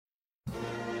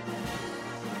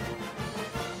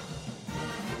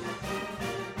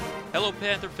Hello,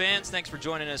 Panther fans. Thanks for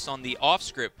joining us on the Off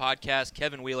Script podcast.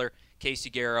 Kevin Wheeler, Casey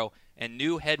Garrow, and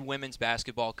new head women's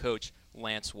basketball coach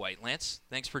Lance White. Lance,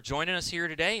 thanks for joining us here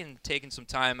today and taking some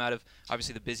time out of,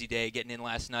 obviously, the busy day, getting in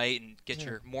last night, and get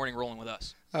your morning rolling with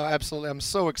us. Oh, absolutely. I'm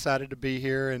so excited to be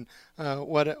here, and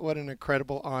what an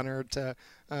incredible honor to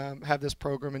have this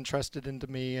program entrusted into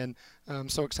me, and I'm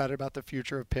so excited about the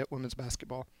future of Pitt women's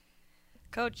basketball.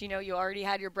 Coach, you already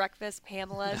had your breakfast,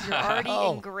 Pamela's. You're already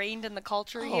ingrained in the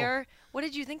culture here. What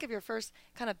did you think of your first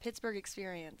kind of Pittsburgh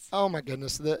experience? Oh, my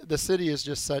goodness. The city is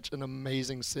just such an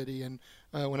amazing city. And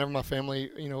whenever my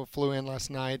family, flew in last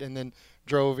night and then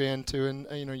drove into, and,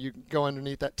 you go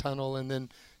underneath that tunnel and then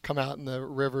come out in the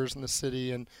rivers in the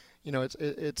city. And,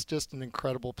 it's just an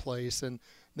incredible place. And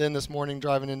then this morning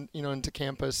driving in, into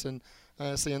campus and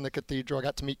seeing the cathedral, I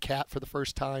got to meet Kat for the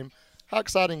first time. How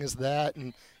exciting is that?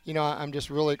 And, I'm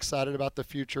just really excited about the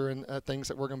future and things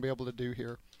that we're going to be able to do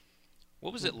here.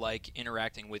 What was it like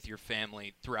interacting with your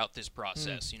family throughout this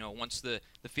process? Once the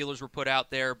feelers were put out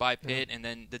there by Pitt and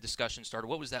then the discussion started,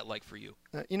 what was that like for you?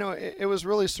 It was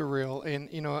really surreal. And,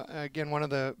 again, one of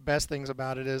the best things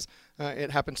about it is it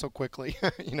happened so quickly,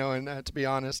 and to be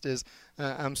honest is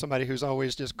I'm somebody who's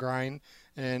always just grind.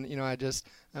 And, I just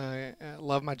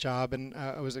love my job, and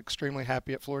I was extremely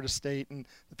happy at Florida State and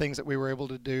the things that we were able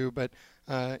to do. But,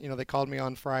 they called me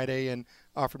on Friday and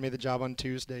offered me the job on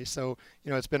Tuesday. So,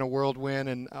 it's been a whirlwind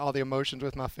and all the emotions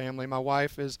with my family. My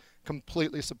wife is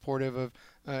completely supportive of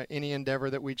any endeavor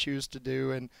that we choose to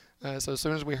do. And so as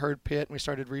soon as we heard Pitt, we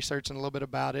started researching a little bit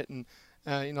about it. And,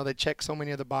 they check so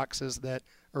many of the boxes that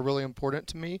are really important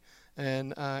to me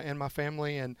and my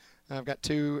family. And I've got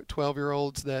two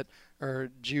 12-year-olds that are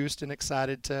juiced and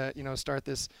excited to, start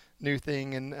this new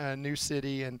thing in a new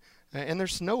city. And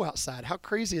there's snow outside. How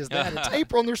crazy is that? It's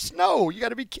April and there's snow. You got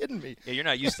to be kidding me. Yeah, you're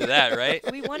not used to that, right?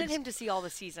 We wanted him to see all the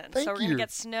seasons. Thank so we're going to you.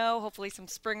 get snow, hopefully some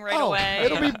spring right away.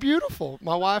 It'll be beautiful.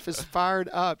 My wife is fired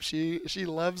up. She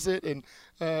loves it.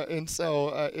 And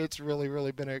so it's really,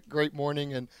 really been a great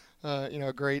morning and,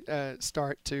 a great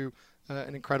start to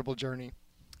an incredible journey.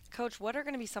 Coach, what are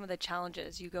going to be some of the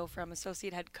challenges? You go from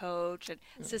associate head coach and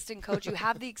assistant coach. You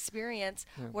have the experience.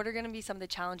 What are going to be some of the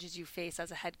challenges you face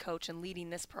as a head coach in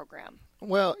leading this program?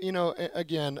 Well,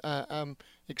 again, I'm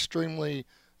extremely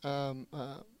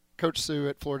Coach Sue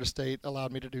at Florida State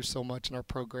allowed me to do so much in our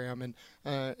program,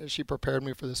 and she prepared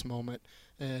me for this moment.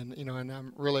 And, and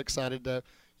I'm really excited to,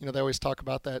 they always talk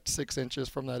about that 6 inches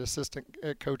from that assistant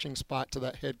coaching spot to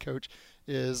that head coach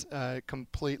is a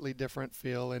completely different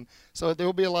feel. And so there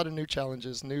will be a lot of new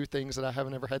challenges, new things that I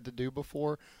haven't ever had to do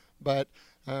before, but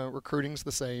recruiting's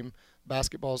the same,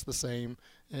 basketball's the same.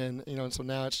 And, and so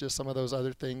now it's just some of those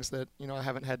other things that, I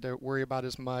haven't had to worry about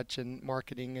as much, and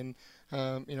marketing and,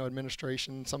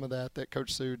 administration, some of that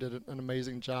Coach Sue did an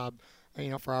amazing job,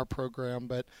 for our program.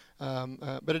 But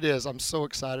it is, I'm so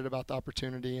excited about the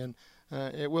opportunity, and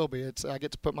it will be. I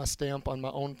get to put my stamp on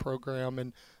my own program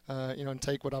and, and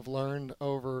take what I've learned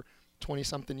over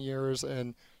 20-something years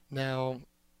and now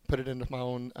put it into my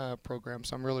own program.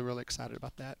 So I'm really, really excited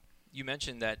about that. You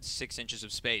mentioned that 6 inches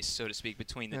of space, so to speak,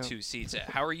 between the two seats.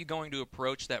 How are you going to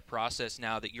approach that process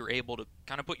now that you're able to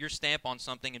kind of put your stamp on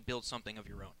something and build something of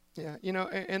your own? Yeah,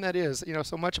 and that is,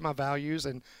 so much of my values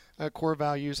and core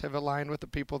values have aligned with the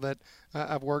people that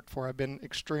I've worked for. I've been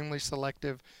extremely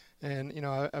selective, and,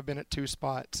 I've been at two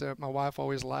spots. My wife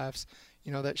always laughs,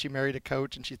 that she married a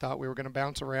coach and she thought we were going to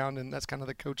bounce around, and that's kind of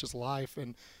the coach's life.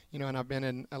 And, and I've been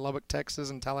in Lubbock, Texas,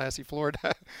 and Tallahassee,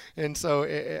 Florida. And so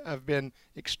I've been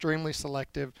extremely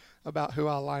selective about who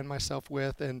I align myself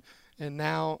with. And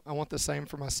now I want the same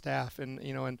for my staff. And,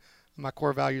 and my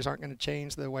core values aren't going to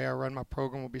change. The way I run my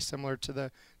program will be similar to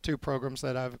the two programs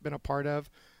that I've been a part of,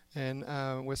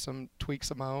 and with some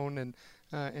tweaks of my own,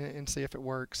 and see if it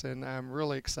works. And I'm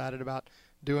really excited about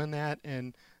doing that,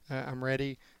 and I'm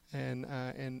ready.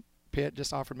 And Pitt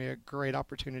just offered me a great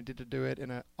opportunity to do it in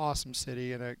an awesome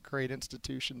city and a great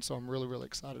institution, so I'm really, really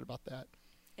excited about that.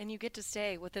 And you get to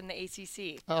stay within the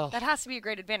ACC. Oh. That has to be a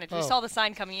great advantage. We Oh. saw the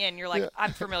sign coming in. You're like,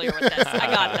 I'm familiar with this. I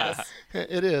got this.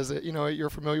 It is. You're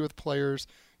familiar with players.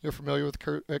 You're familiar with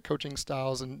coaching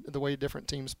styles and the way different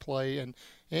teams play,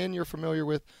 and you're familiar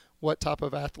with what type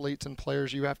of athletes and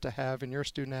players you have to have in your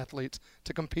student athletes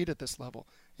to compete at this level.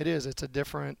 It's a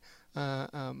different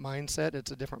mindset.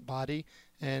 It's a different body,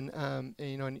 and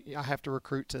and I have to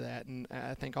recruit to that. And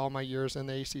I think all my years in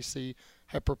the ACC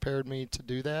have prepared me to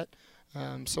do that.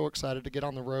 I'm so excited to get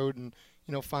on the road and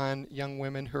find young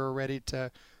women who are ready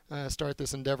to start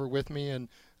this endeavor with me and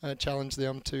challenge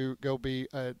them to go be.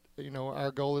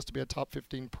 Our goal is to be a top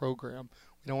 15 program.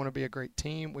 We don't want to be a great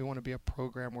team. We want to be a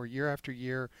program where year after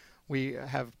year we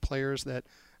have players that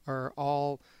are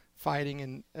all fighting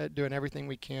and doing everything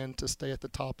we can to stay at the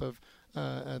top of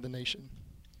the nation.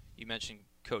 You mentioned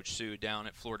Coach Sue down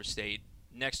at Florida State.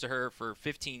 Next to her for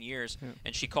 15 years,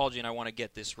 and she called you, and I want to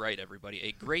get this right, everybody,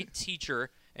 a great teacher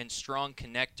and strong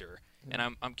connector. And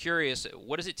I'm curious,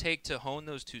 what does it take to hone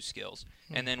those two skills?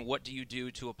 And then what do you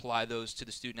do to apply those to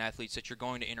the student athletes that you're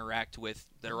going to interact with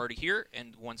that are already here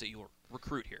and ones that you'll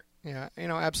recruit here? Yeah,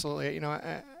 absolutely.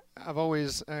 I've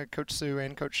always, Coach Sue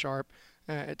and Coach Sharp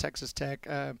at Texas Tech,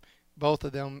 both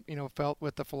of them, felt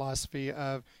with the philosophy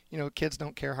of, kids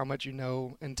don't care how much you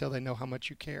know until they know how much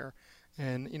you care.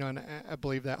 And, and I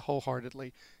believe that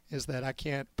wholeheartedly, is that I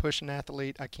can't push an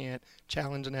athlete, I can't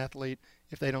challenge an athlete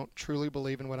if they don't truly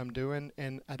believe in what I'm doing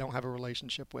and I don't have a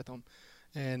relationship with them.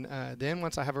 And then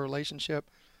once I have a relationship,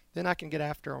 then I can get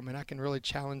after them and I can really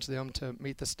challenge them to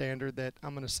meet the standard that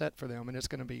I'm going to set for them. And it's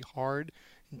going to be hard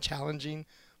and challenging,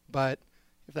 but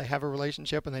if they have a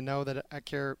relationship and they know that I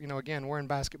care, again, we're in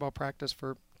basketball practice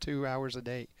for 2 hours a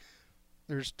day.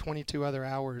 There's 22 other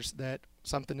hours that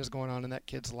something is going on in that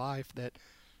kid's life that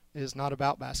is not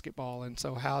about basketball. And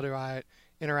so how do I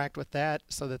interact with that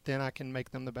so that then I can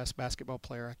make them the best basketball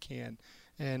player I can?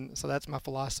 And so that's my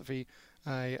philosophy.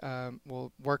 I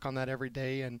will work on that every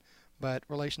day. But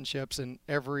relationships in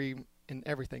everything.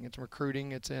 It's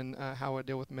recruiting. It's in how I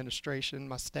deal with administration,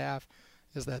 my staff,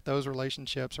 is that those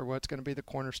relationships are what's going to be the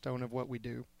cornerstone of what we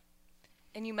do.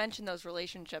 And you mentioned those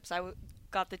relationships. I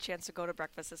got the chance to go to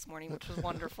breakfast this morning, which was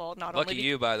wonderful. Lucky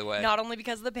you, by the way. Not only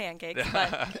because of the pancakes,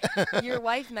 but your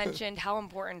wife mentioned how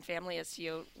important family is to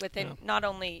you within not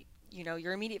only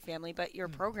your immediate family, but your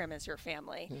program is your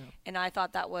family. Yeah. And I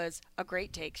thought that was a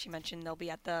great take. She mentioned they'll be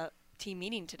at the team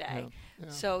meeting today. Yeah.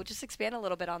 So just expand a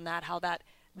little bit on that, how that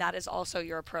is also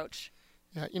your approach.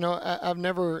 Yeah, I've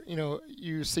never,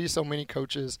 you see so many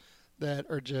coaches that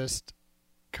are just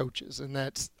coaches, and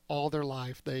that's all their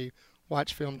life. They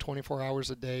watch film 24 hours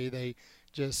a day. They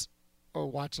just are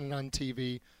watching it on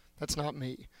TV. That's not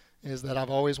me. Is that I've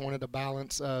always wanted a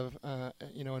balance of,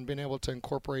 and been able to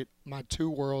incorporate my two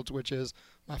worlds, which is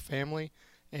my family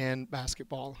and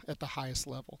basketball at the highest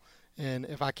level. And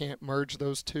if I can't merge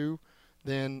those two,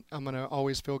 then I'm going to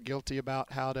always feel guilty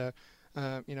about how to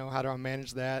how do I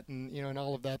manage that and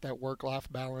all of that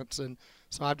work-life balance. And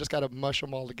so I've just got to mush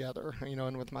them all together,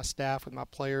 and with my staff, with my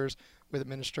players, with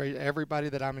administration, everybody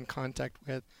that I'm in contact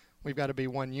with, we've got to be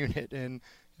one unit. And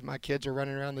if my kids are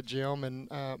running around the gym and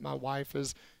my wife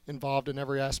is involved in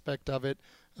every aspect of it,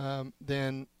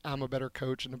 then I'm a better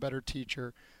coach and a better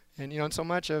teacher. And, and so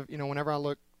much of, whenever I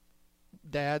look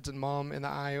dads and mom in the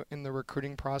eye in the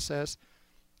recruiting process,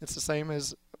 it's the same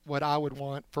as what I would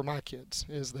want for my kids,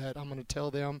 is that I'm going to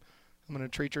tell them I'm going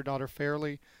to treat your daughter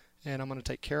fairly and I'm going to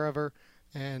take care of her,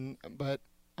 but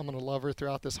I'm going to love her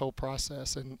throughout this whole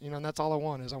process. And, and that's all I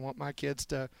want, is I want my kids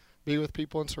to be with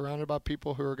people and surrounded by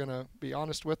people who are going to be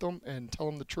honest with them and tell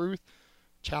them the truth,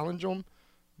 challenge them,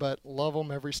 but love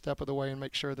them every step of the way and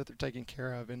make sure that they're taken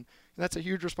care of. And that's a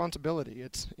huge responsibility.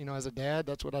 It's, as a dad,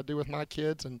 that's what I do with my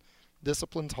kids, and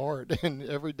discipline's hard. And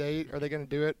every day, are they going to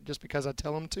do it just because I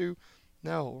tell them to?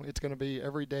 No, it's going to be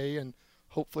every day, and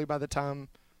hopefully by the time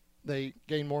they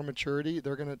gain more maturity,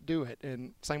 they're going to do it.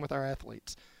 And same with our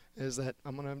athletes, is that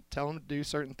I'm going to tell them to do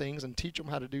certain things and teach them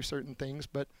how to do certain things,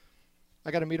 but I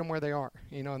got to meet them where they are,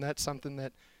 and that's something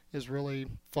that is really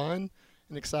fun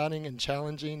and exciting and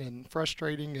challenging and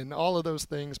frustrating and all of those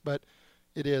things, but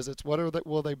it's what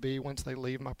will they be once they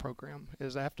leave my program,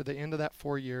 is after the end of that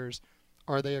 4 years,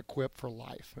 are they equipped for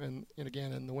life? And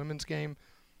again, in the women's game,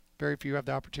 very few have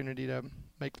the opportunity to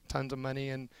make tons of money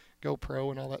and go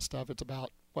pro and all that stuff. It's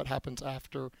about what happens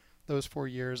after those 4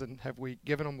 years, and have we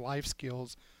given them life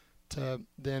skills to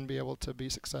then be able to be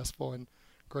successful and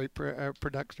great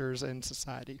producers in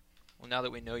society. Well, now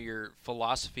that we know your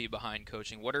philosophy behind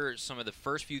coaching, what are some of the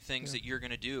first few things that you're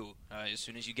going to do as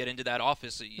soon as you get into that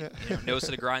office, nose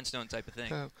to the grindstone type of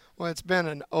thing? Well, it's been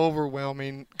an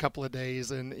overwhelming couple of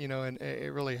days, and and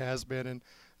it really has been,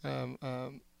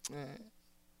 and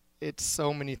it's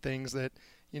so many things that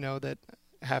that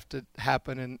have to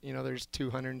happen, and there's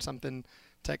 200 and something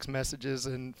text messages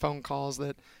and phone calls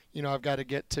that I've got to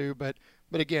get to, but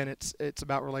again, it's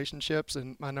about relationships,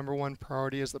 and my number one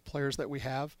priority is the players that we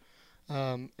have.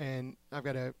 And I've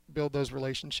got to build those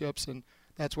relationships, and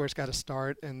that's where it's got to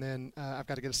start. And then I've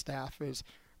got to get a staff. Is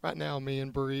right now me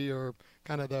and Bree are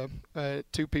kind of the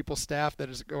two people staff that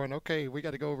is going, okay, we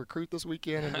got to go recruit this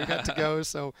weekend, and we got to go.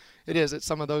 So it's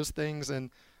some of those things,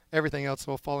 and everything else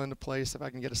will fall into place if I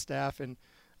can get a staff and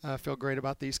feel great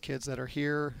about these kids that are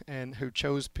here and who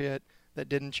chose Pitt that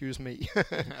didn't choose me.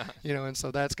 And so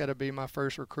that's got to be my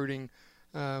first recruiting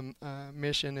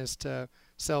mission, is to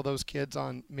sell those kids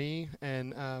on me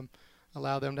and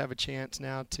allow them to have a chance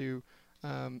now to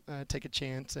take a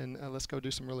chance and let's go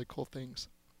do some really cool things.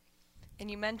 And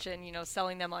you mentioned,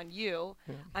 selling them on you.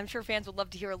 Yeah. I'm sure fans would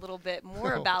love to hear a little bit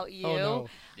more about you. Oh, no.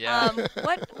 Yeah.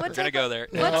 What We're going to go there.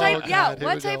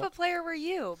 What type of player were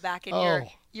you back in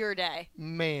your day?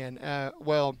 Man,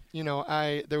 well,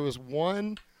 there was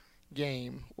one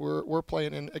game we're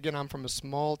playing, and again, I'm from a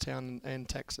small town in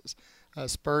Texas,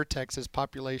 Spur, Texas,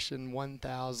 population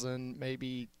 1,000,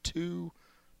 maybe 2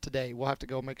 today. We'll have to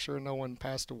go make sure no one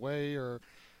passed away or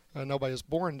nobody was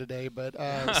born today, but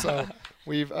so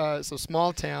we've so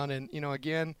small town, and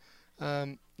again,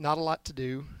 not a lot to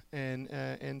do,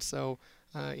 and so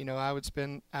I would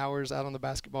spend hours out on the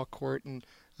basketball court and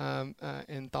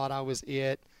thought I was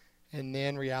it, and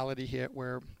then reality hit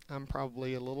where I'm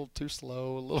probably a little too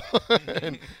slow,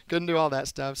 and couldn't do all that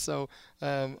stuff. So,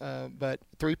 but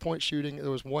 3-point shooting, there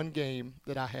was one game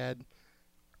that I had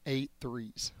 8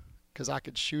 threes because I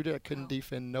could shoot it, I couldn't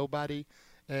defend nobody.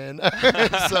 And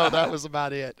so that was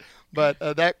about it. But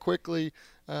that quickly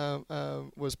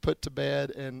was put to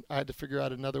bed, and I had to figure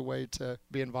out another way to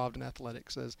be involved in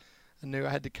athletics. As I knew I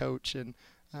had to coach, and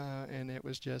it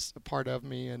was just a part of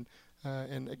me. And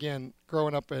again,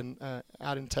 growing up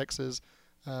out in Texas,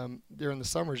 during the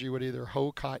summers, you would either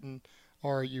hoe cotton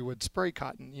or you would spray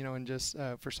cotton. And just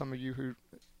for some of you who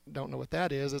don't know what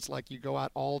that is, it's like you go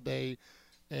out all day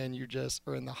and you just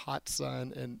are in the hot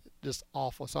sun and just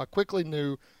awful. So I quickly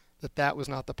knew that was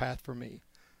not the path for me.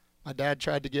 My dad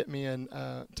tried to get me in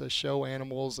to show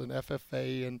animals and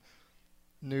FFA, and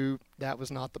knew that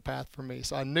was not the path for me.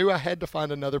 So I knew I had to find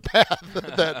another path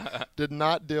that did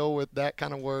not deal with that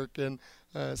kind of work, and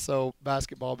so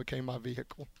basketball became my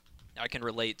vehicle. I can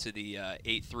relate to the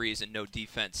 8 threes and no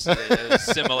defense. It was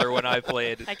similar when I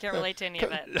played. I can't relate to any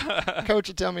of it. Coach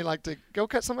would tell me to go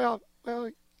cut somebody off. Well,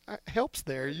 help's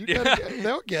there.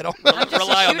 They'll get them.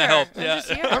 Rely on the help.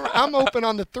 I'm open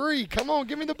on the 3. Come on,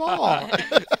 give me the ball.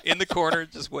 In the corner,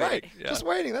 just waiting. Right, just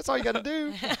waiting. That's all you got to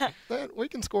do. Then we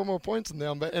can score more points than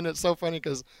them. And it's so funny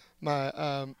because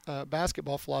my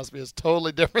basketball philosophy is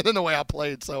totally different than the way I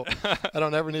played. So I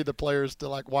don't ever need the players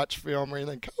to watch film or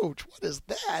anything. Coach, what is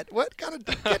that? What kind of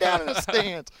get out in a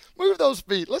stance? Move those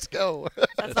feet. Let's go.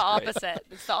 That's the opposite.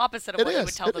 It's the opposite of what you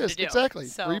would tell them to do. Exactly.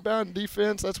 So. Rebound,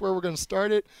 defense. That's where we're going to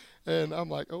start it. And I'm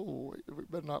like, we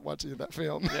better not watch any of that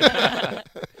film.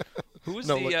 Who was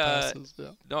No,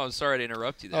 I'm sorry to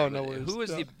interrupt you there. Oh, no worries. Who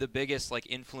was the biggest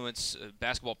influence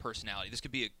basketball personality? This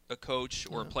could be a coach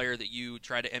or a player that you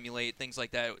try to emulate, things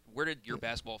like that. Where did your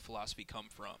basketball philosophy come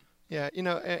from? Yeah,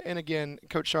 and again,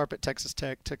 Coach Sharp at Texas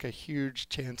Tech took a huge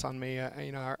chance on me.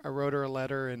 I wrote her a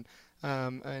letter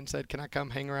and said, "Can I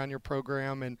come hang around your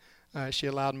program?" And she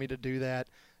allowed me to do that.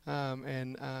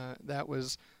 And that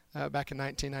was back in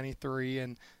 1993,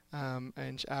 and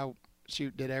I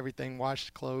did everything,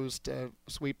 washed clothes, to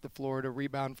sweep the floor, to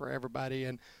rebound for everybody,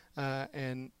 and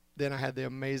then I had the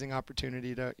amazing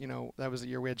opportunity to, that was the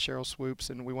year we had Cheryl Swoops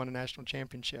and we won a national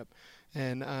championship,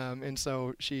 and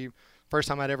so first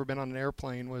time I'd ever been on an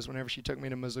airplane was whenever she took me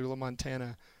to Missoula,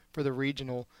 Montana, for the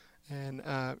regional, and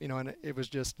and it was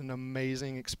just an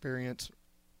amazing experience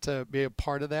to be a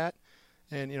part of that,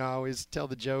 and I always tell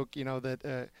the joke,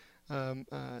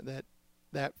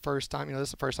 that first time, this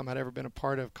is the first time I'd ever been a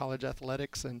part of college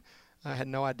athletics, and I had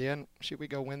no idea. And we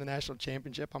go win the national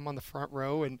championship. I'm on the front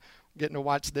row and getting to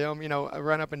watch them,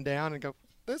 run up and down and go,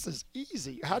 this is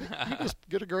easy. How do you just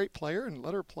get a great player and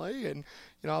let her play and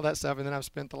all that stuff? And then I've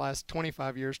spent the last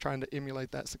 25 years trying to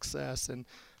emulate that success, and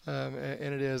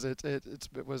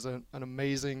it was an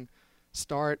amazing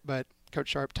start. But Coach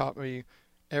Sharp taught me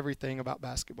everything about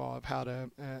basketball, of how to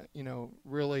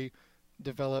really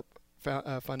develop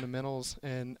fundamentals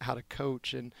and how to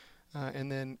coach, and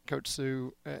then Coach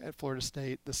Sue at Florida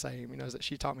State the same. That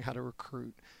she taught me how to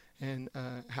recruit and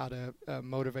how to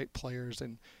motivate players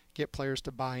and get players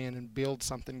to buy in and build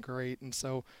something great. And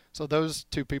so those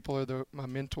two people are my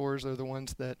mentors. Are the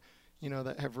ones that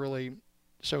that have really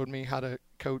showed me how to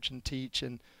coach and teach,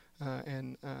 and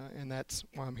that's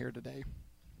why I'm here today.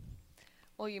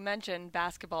 Well, you mentioned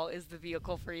basketball is the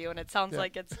vehicle for you, and it sounds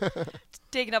like it's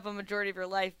taken up a majority of your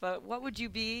life. But what would you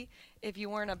be if you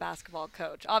weren't a basketball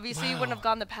coach? Obviously, you wouldn't have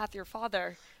gone the path your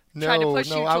father tried to push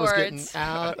you towards. I was getting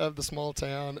out of the small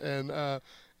town and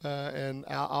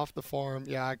out off the farm.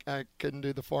 Yeah, I couldn't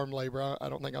do the farm labor. I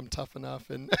don't think I'm tough enough,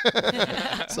 and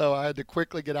so I had to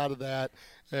quickly get out of that.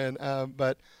 And I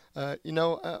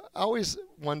always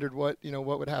wondered what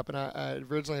would happen. I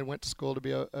originally went to school to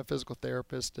be a physical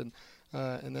therapist, and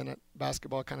then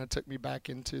basketball kind of took me back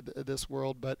into this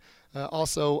world. But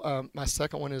also, my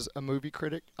second one is a movie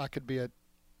critic. I could be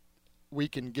we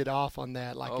can get off on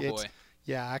that. Like boy.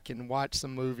 Yeah, I can watch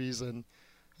some movies and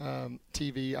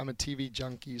TV. I'm a TV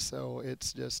junkie, so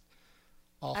it's just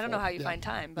awful. I don't know how you find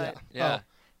time, but yeah.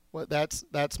 Well,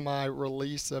 that's my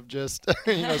release of just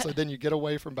So then you get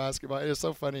away from basketball. It is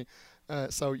so funny.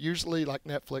 So usually like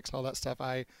Netflix and all that stuff,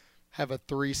 I have a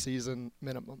 3-season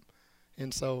minimum.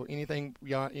 And so anything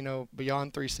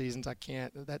beyond 3 seasons, I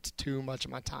can't. That's too much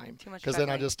of my time. Too much. Because then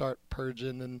I just start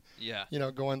purging and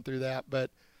going through that.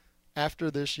 But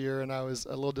after this year, and I was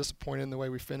a little disappointed in the way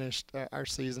we finished our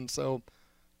season, so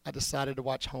I decided to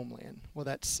watch Homeland. Well,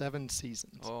 that's 7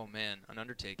 seasons. Oh man, an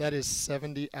undertaking. That is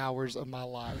 70 hours of my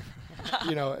life.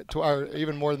 Or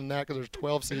even more than that because there's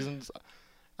 12 seasons.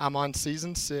 I'm on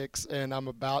season 6, and I'm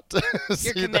about to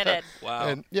see You're committed. that. Wow.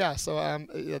 And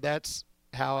so that's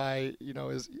how I,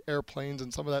 is airplanes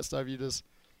and some of that stuff. You just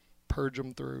purge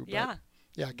them through. But,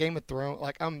 yeah, Game of Thrones.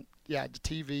 Like the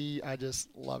TV. I just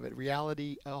love it.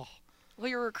 Reality. Oh. Well,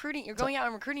 you're recruiting. You're going out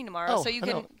and recruiting tomorrow, so you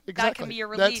can. Exactly. That can be your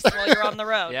release while you're on the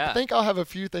road. Yeah. I think I'll have a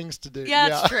few things to do. Yeah,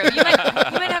 that's true. You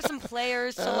might have some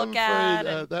players to look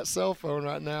at. That cell phone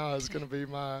right now is going to be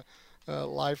my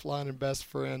lifeline and best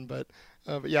friend. But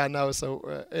yeah, no.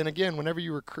 So and again, whenever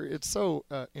you recruit, it's so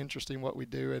interesting what we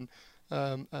do,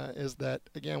 and is that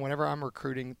again, whenever I'm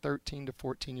recruiting 13 to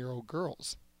 14-year-old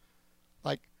girls,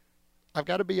 like I've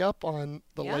got to be up on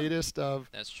the latest of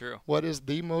that's true. What is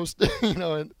the most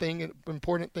important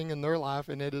thing in their life,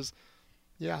 and it is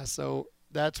so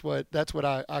that's what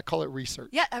I call it research.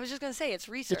 Yeah, I was just going to say it's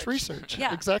research. It's research.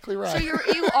 Yeah, exactly right. So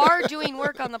you are doing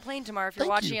work on the plane tomorrow if you're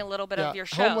watching a little bit of your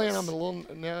shows. Homeland, I'm a little.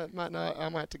 No, it might not. I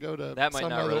might have to go to. That might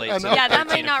not relate. That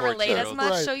might not relate as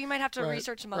much. Right. So you might have to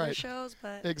research some other shows,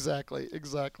 but exactly.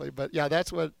 But yeah,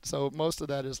 that's what. So most of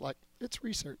that is like it's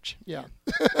research. Yeah.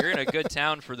 You're in a good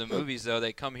town for the movies, though.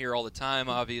 They come here all the time,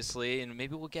 obviously, and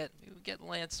maybe we'll get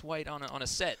Lance White on a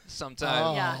set sometime.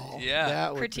 Oh, yeah.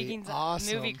 That would critiquing be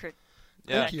awesome. movie critic.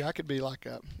 Thank you. I could be like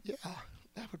that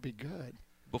would be good.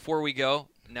 Before we go,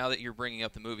 now that you're bringing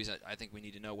up the movies, I think we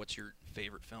need to know what's your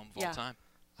favorite film of all time.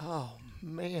 Oh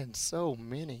man, so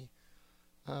many.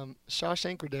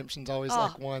 Shawshank Redemption's always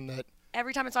like one that.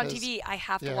 Every time it's on TV, I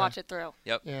have to watch it through.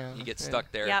 Yep. Yeah. You get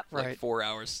stuck there for like 4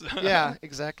 hours. Yeah,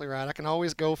 exactly right. I can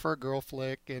always go for a girl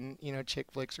flick, and chick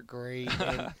flicks are great.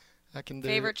 And I can do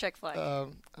favorite chick flick.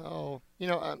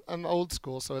 I'm old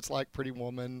school, so it's like Pretty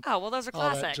Woman. Oh well, those are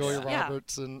classics. Julia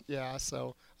Roberts, and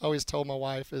so I always told my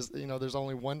wife is there's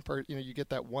only one person. You get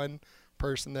that one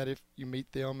person that if you meet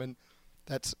them, and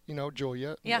that's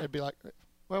Julia. Yeah. It'd be like,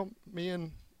 well, me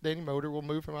and Danny Motor will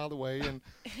move him out of the way, and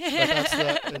that's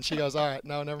that. And she goes, all right,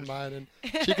 no, never mind. And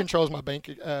she controls my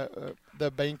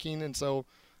the banking, and so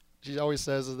she always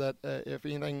says is that if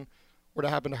anything were to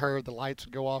happen to her, the lights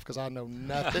would go off because I know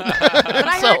nothing.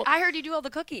 But I heard you do all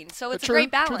the cooking, so it's a great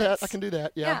balance. True that. I can do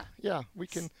that. Yeah, we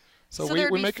can. So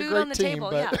we make a food great on the team, table,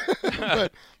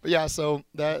 but yeah. So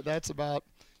that's about.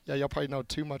 Yeah, y'all probably know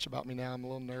too much about me now. I'm a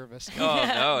little nervous.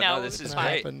 Oh no, this is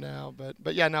great. Happen now,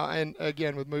 but yeah, no, and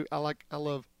again with I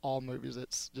love all movies.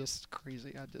 It's just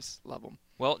crazy. I just love them.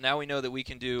 Well, now we know that we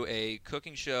can do a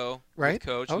cooking show with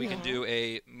Coach. We can do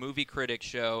a movie critic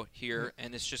show here,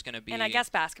 and it's just going to be. And I guess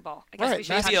basketball. I guess we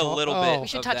should maybe a little bit. We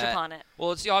should touch upon it.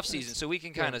 Well, it's the off season, so we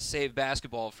can kind of save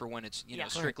basketball for when it's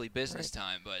strictly business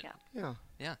time. But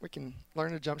yeah, we can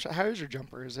learn a jump shot. How is your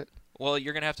jumper? Is it? Well,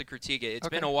 you're going to have to critique it. It's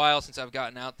been a while since I've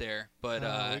gotten out there, but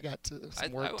we got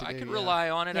some work to do. I could rely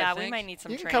on it. Yeah, I think. we might need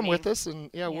some you training. can come with us, and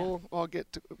we'll all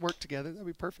get to work together. That'd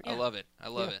be perfect. I love it.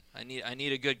 I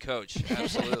need a good coach.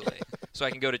 Absolutely. So I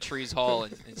can go to Trees Hall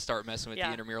and start messing with the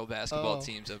intramural basketball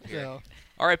teams up here. Yeah.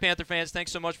 All right, Panther fans,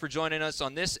 thanks so much for joining us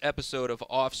on this episode of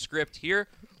Off Script here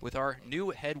with our new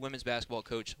head women's basketball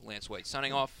coach, Lance White.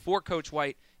 Signing off for Coach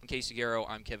White and Casey Garrow,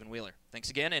 I'm Kevin Wheeler. Thanks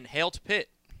again, and hail to Pitt.